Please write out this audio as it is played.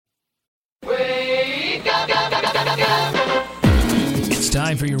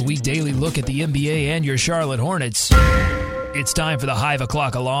time for your week daily look at the NBA and your Charlotte Hornets. It's time for the Hive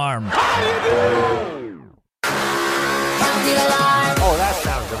O'Clock Alarm. Oh, that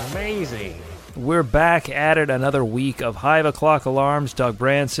sounds amazing. We're back at it, another week of Hive O'Clock Alarms. Doug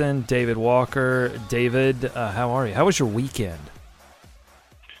Branson, David Walker. David, how are you? How was your weekend?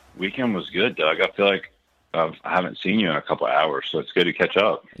 Weekend was good, Doug. I feel like I haven't seen you in a couple of hours, so it's good to catch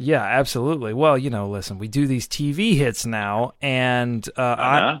up. Yeah, absolutely. Well, listen, we do these TV hits now, and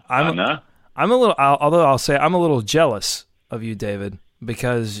I'm a little. Although I'll say I'm a little jealous of you, David,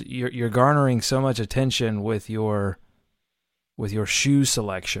 because you're garnering so much attention with your shoe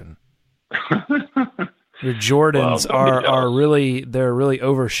selection. Your Jordans are really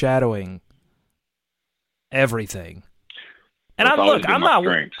overshadowing everything. And I'm not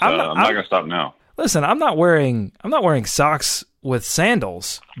gonna stop now. Listen, I'm not wearing socks with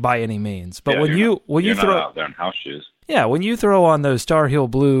sandals by any means. But when you throw out there in house shoes. Yeah, when you throw on those Star Heel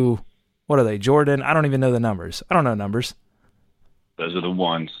blue, what are they, Jordan? I don't even know the numbers. I don't know numbers. Those are the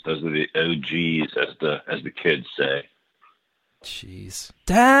ones. Those are the OGs, as the kids say. Jeez.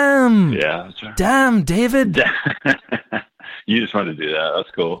 Damn. Yeah, that's right. Damn, David. You just wanted to do that.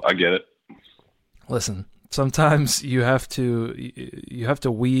 That's cool. I get it. Listen, sometimes you have to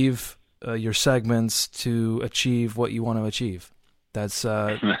weave your segments to achieve what you want to achieve. That's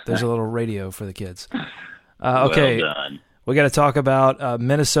there's a little radio for the kids. Okay, well done. We got to talk about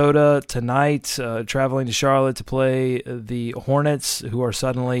Minnesota tonight, traveling to Charlotte to play the Hornets, who are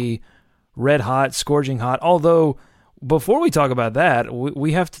suddenly red hot, scorching hot. Although, before we talk about that,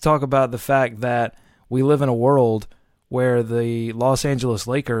 we have to talk about the fact that we live in a world where the Los Angeles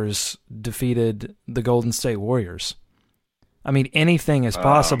Lakers defeated the Golden State Warriors. I mean, anything is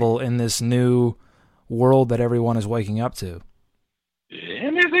possible in this new world that everyone is waking up to.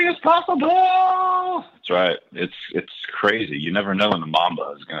 Anything is possible. That's right. It's crazy. You never know when the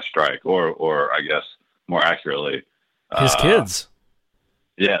Mamba is going to strike, or I guess more accurately, his kids.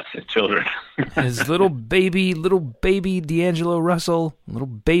 Yes, his children. His little baby D'Angelo Russell, little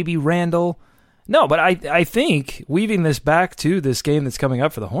baby Randall. No, but I think weaving this back to this game that's coming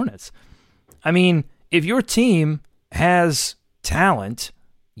up for the Hornets. I mean, if your team has talent,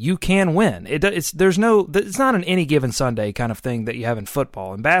 you can win. It's not an any given Sunday kind of thing that you have in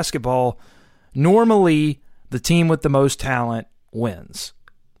football. In basketball, normally the team with the most talent wins.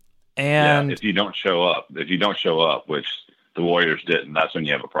 And if you don't show up, which the Warriors didn't, that's when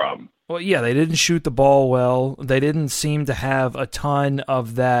you have a problem. Well, yeah, they didn't shoot the ball well. They didn't seem to have a ton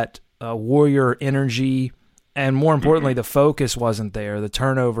of that Warrior energy, and more importantly, the focus wasn't there. The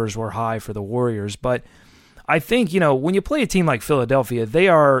turnovers were high for the Warriors, but I think, when you play a team like Philadelphia, they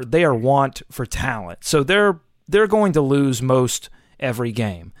are want for talent. So they're going to lose most every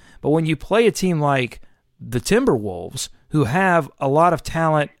game. But when you play a team like the Timberwolves, who have a lot of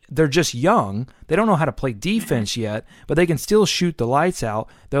talent, they're just young. They don't know how to play defense yet, but they can still shoot the lights out.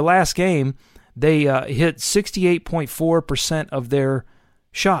 Their last game, they hit 68.4% of their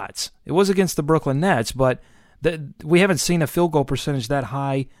shots. It was against the Brooklyn Nets, but we haven't seen a field goal percentage that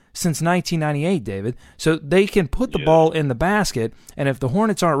high since 1998, David. So they can put the ball in the basket, and if the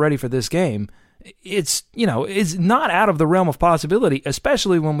Hornets aren't ready for this game, it's not out of the realm of possibility,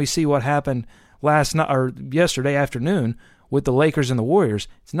 especially when we see what happened last night or yesterday afternoon with the Lakers and the Warriors.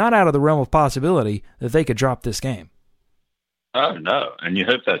 It's not out of the realm of possibility that they could drop this game. Oh no, and you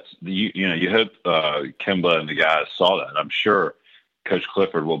hope you hope Kemba and the guys saw that. I'm sure Coach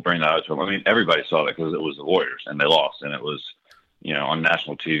Clifford will bring that out to them. I mean, everybody saw that because it was the Warriors and they lost, and it was on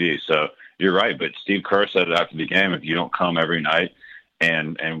national TV. So you're right, but Steve Kerr said it after the game: if you don't come every night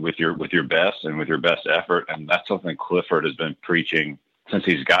and with your best and with your best effort, and that's something Clifford has been preaching since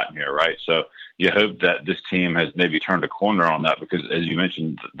he's gotten here, right? So you hope that this team has maybe turned a corner on that, because as you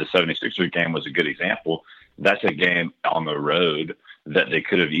mentioned, the 76ers game was a good example. That's a game on the road that they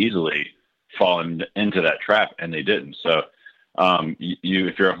could have easily fallen into that trap, and they didn't. So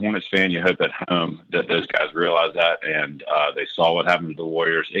if you're a Hornets fan, you hope at home that those guys realize that, and they saw what happened to the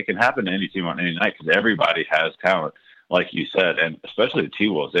Warriors. It can happen to any team on any night because everybody has talent, like you said, and especially the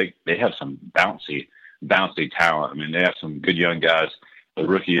T-Wolves. They have some bouncy talent. I mean, they have some good young guys, the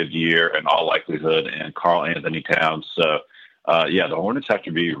Rookie of the Year in all likelihood, and Karl Anthony Towns. So, the Hornets have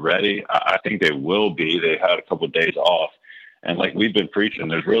to be ready. I think they will be. They had a couple of days off, and like we've been preaching,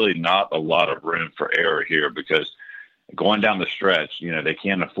 there's really not a lot of room for error here, because going down the stretch, they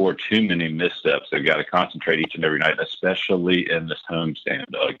can't afford too many missteps. They've got to concentrate each and every night, especially in this homestand,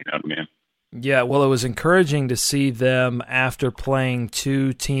 Doug. You know what I mean? Yeah, well, it was encouraging to see them after playing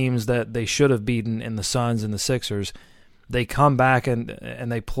two teams that they should have beaten in the Suns and the Sixers. They come back and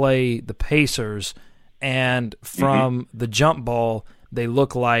they play the Pacers, and from the jump ball, They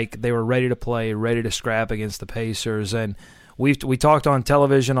look like they were ready to play, ready to scrap against the Pacers. And we talked on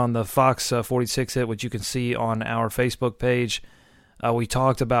television on the Fox 46 hit, which you can see on our Facebook page. We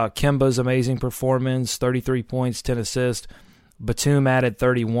talked about Kemba's amazing performance, 33 points, 10 assists. Batum added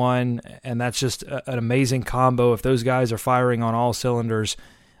 31, and that's just an amazing combo. If those guys are firing on all cylinders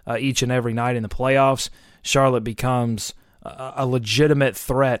each and every night in the playoffs, Charlotte becomes a legitimate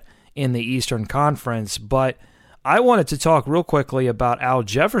threat in the Eastern Conference. But I wanted to talk real quickly about Al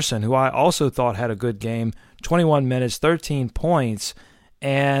Jefferson, who I also thought had a good game, 21 minutes, 13 points,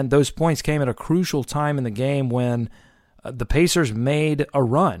 and those points came at a crucial time in the game when the Pacers made a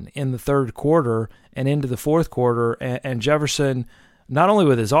run in the third quarter and into the fourth quarter, and Jefferson, not only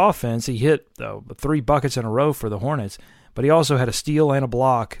with his offense, he hit 3 buckets in a row for the Hornets, but he also had a steal and a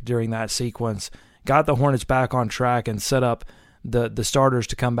block during that sequence, got the Hornets back on track and set up the starters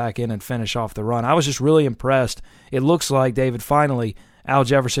to come back in and finish off the run. I was just really impressed. It looks like, David, finally, Al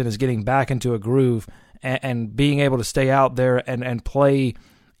Jefferson is getting back into a groove and being able to stay out there and play,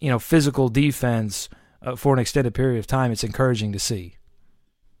 physical defense for an extended period of time. It's encouraging to see.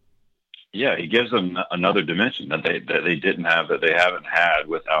 Yeah, he gives them another dimension that they didn't have, that they haven't had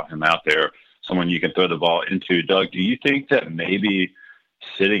without him out there, someone you can throw the ball into. Doug, do you think that maybe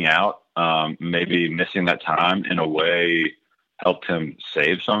sitting out, maybe missing that time in a way helped him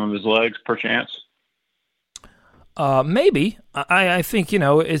save some of his legs, perchance? Maybe. I think,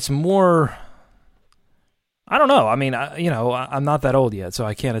 it's more... I don't know. I mean, I'm not that old yet, so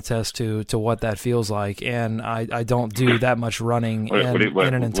I can't attest to what that feels like, and I don't do that much running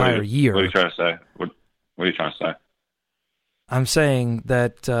in an entire year. What are you trying to say? What are you trying to say? I'm saying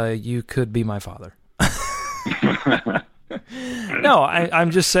that you could be my father. No,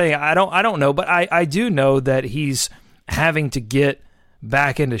 I'm just saying I don't know, but I do know that he's having to get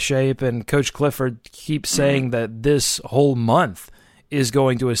back into shape, and Coach Clifford keeps saying that this whole month is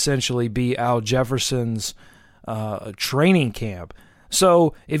going to essentially be Al Jefferson's training camp.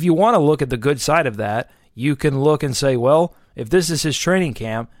 So if you want to look at the good side of that, you can look and say, well, if this is his training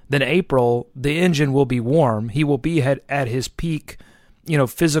camp, then April, the engine will be warm. He will be at his peak,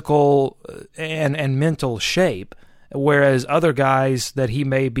 physical and mental shape, whereas other guys that he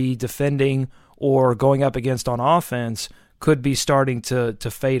may be defending or going up against on offense could be starting to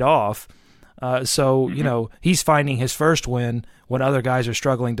fade off. So, he's finding his first win when other guys are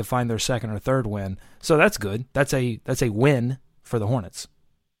struggling to find their second or third win. So that's good. That's a win for the Hornets.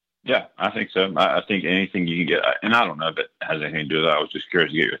 Yeah, I think so. I think anything you can get, and I don't know if it has anything to do with that. I was just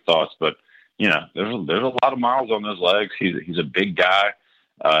curious to get your thoughts, but there's a lot of miles on those legs. He's a big guy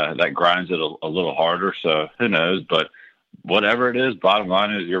that grinds it a little harder. So who knows? But whatever it is, bottom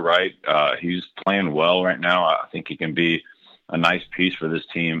line is you're right. He's playing well right now. I think he can be a nice piece for this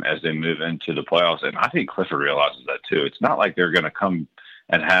team as they move into the playoffs. And I think Clifford realizes that too. It's not like they're going to come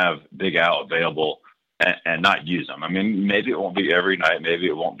and have Big Al available and not use them. I mean, maybe it won't be every night. Maybe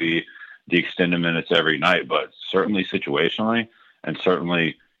it won't be the extended minutes every night, but certainly situationally, and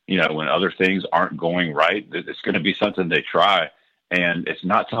certainly, when other things aren't going right, it's going to be something they try. And it's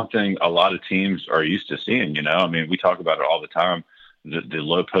not something a lot of teams are used to seeing, I mean, we talk about it all the time, the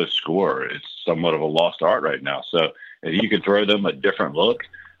low post score. It's somewhat of a lost art right now. So if you could throw them a different look,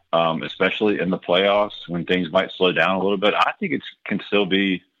 especially in the playoffs when things might slow down a little bit, I think it can still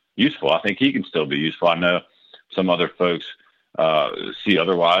be useful. I think he can still be useful. I know some other folks see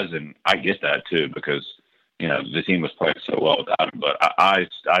otherwise, and I get that too because, the team was playing so well without him. But I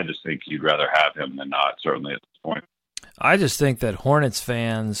just think you'd rather have him than not, certainly at this point. I just think that Hornets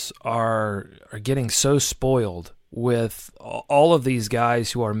fans are getting so spoiled with all of these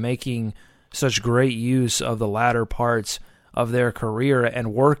guys who are making such great use of the latter parts of their career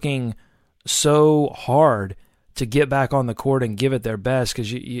and working so hard to get back on the court and give it their best.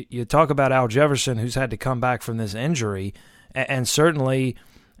 Because you talk about Al Jefferson, who's had to come back from this injury, and certainly,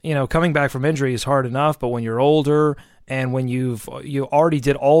 coming back from injury is hard enough, but when you're older and when you already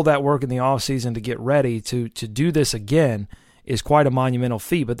did all that work in the offseason to get ready to do this again is quite a monumental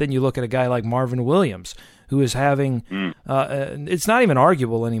feat. But then you look at a guy like Marvin Williams, who is having, it's not even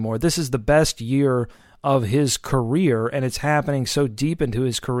arguable anymore. This is the best year of his career, and it's happening so deep into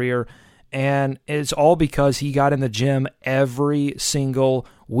his career, and it's all because he got in the gym every single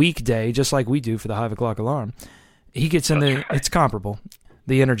weekday, just like we do for the 5 o'clock alarm. He gets in it's comparable,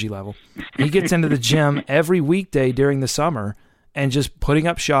 the energy level. He gets into the gym every weekday during the summer and just putting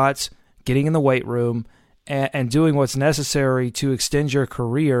up shots, getting in the weight room, and doing what's necessary to extend your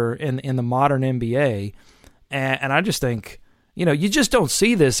career in the modern NBA. And I just think, you just don't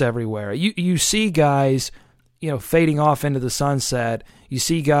see this everywhere. You see guys, fading off into the sunset. You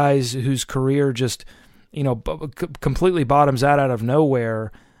see guys whose career just completely bottoms out of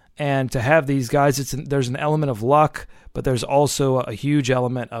nowhere. And to have these guys, there's an element of luck, but there's also a huge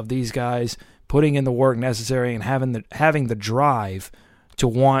element of these guys putting in the work necessary and having the drive to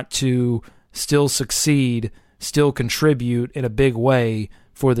want to still succeed, still contribute in a big way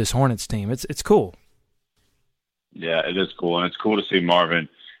for this Hornets team. It's cool. Yeah, it is cool, and it's cool to see Marvin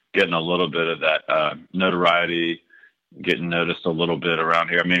getting a little bit of that notoriety, getting noticed a little bit around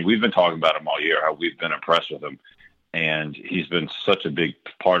here. I mean, we've been talking about him all year, how we've been impressed with him, and he's been such a big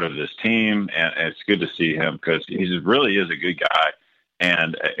part of this team, and it's good to see him because he really is a good guy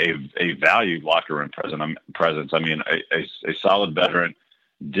and a valued locker room presence. I mean, a solid veteran.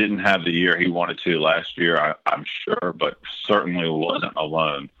 Didn't have the year he wanted to last year, I'm sure, but certainly wasn't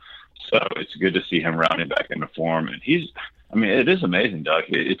alone. So it's good to see him rounding back into form. And it is amazing, Doug.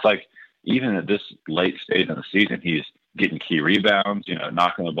 It's like even at this late stage in the season, he's getting key rebounds,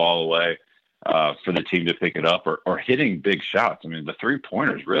 knocking the ball away for the team to pick it up or hitting big shots. I mean, the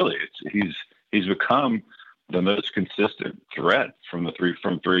 3-pointers, really, he's become the most consistent threat from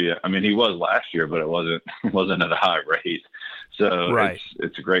three. I mean, he was last year, but it wasn't at a high rate. So right.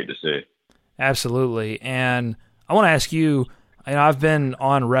 It's great to see. Absolutely. And I want to ask you, I've been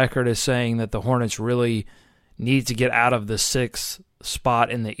on record as saying that the Hornets really need to get out of the 6th spot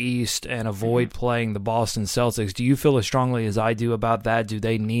in the East and avoid playing the Boston Celtics. Do you feel as strongly as I do about that? Do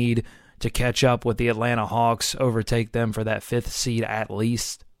they need to catch up with the Atlanta Hawks, overtake them for that 5th seed at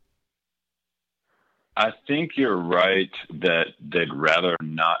least? I think you're right that they'd rather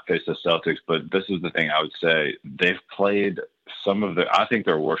not face the Celtics, but this is the thing I would say. They've played I think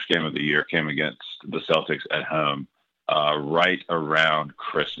their worst game of the year came against the Celtics at home right around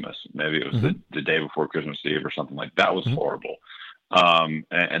Christmas. Maybe it was the day before Christmas Eve or something like that. That was horrible. And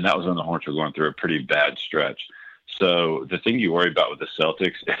that was when the Hornets were going through a pretty bad stretch. So the thing you worry about with the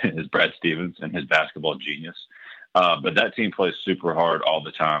Celtics is Brad Stevens and his basketball genius. But that team plays super hard all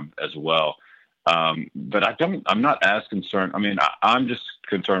the time as well. But I'm not as concerned. I mean, I'm just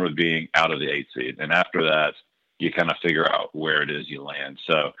concerned with being out of the 8th seed. And after that, you kind of figure out where it is you land.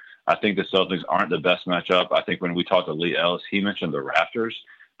 So I think the Celtics aren't the best matchup. I think when we talked to Lee Ellis, he mentioned the Raptors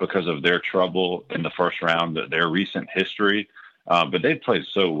because of their trouble in the first round, their recent history. But they've played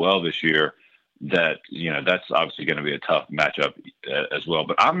so well this year that, that's obviously going to be a tough matchup as well.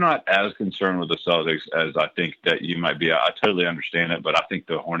 But I'm not as concerned with the Celtics as I think that you might be. I totally understand it, but I think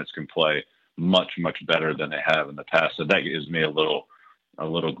the Hornets can play much, much better than they have in the past. So that gives me a little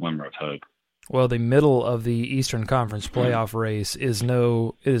glimmer of hope. Well, the middle of the Eastern Conference playoff race is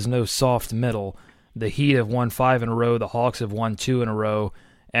no soft middle. The Heat have won 5 in a row, the Hawks have won 2 in a row,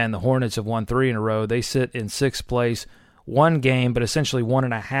 and the Hornets have won 3 in a row. They sit in 6th place, 1 game, but essentially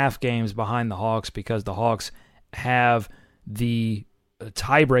 1.5 games behind the Hawks because the Hawks have the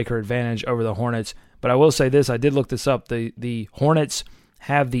tiebreaker advantage over the Hornets. But I will say this, I did look this up. The Hornets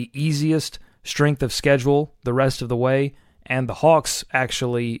have the easiest strength of schedule the rest of the way, and the Hawks,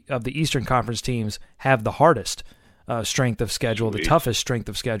 actually, of the Eastern Conference teams, have the hardest strength of schedule, the toughest strength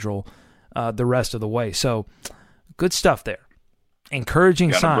of schedule the rest of the way. So, good stuff there.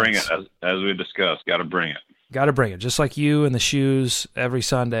 Encouraging signs. Got to bring it, as we discussed. Got to bring it. Got to bring it. Just like you and the shoes every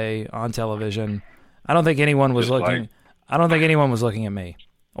Sunday on television. I don't think anyone was looking. I don't think anyone was looking at me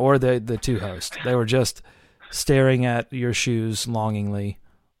or the two hosts. They were just staring at your shoes longingly,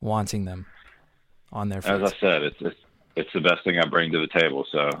 wanting them on their feet. As I said, it's the best thing I bring to the table,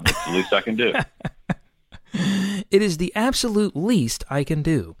 so it's the least I can do. It is the absolute least I can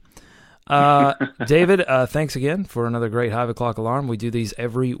do. David, thanks again for another great Hive O'Clock Alarm. We do these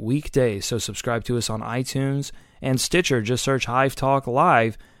every weekday, so subscribe to us on iTunes and Stitcher. Just search Hive Talk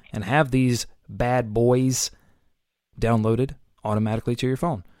Live and have these bad boys downloaded automatically to your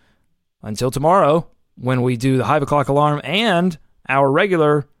phone. Until tomorrow, when we do the Hive O'Clock Alarm and our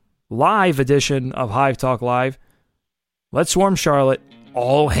regular live edition of Hive Talk Live, let's swarm Charlotte.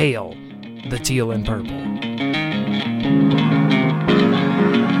 All hail the teal and purple.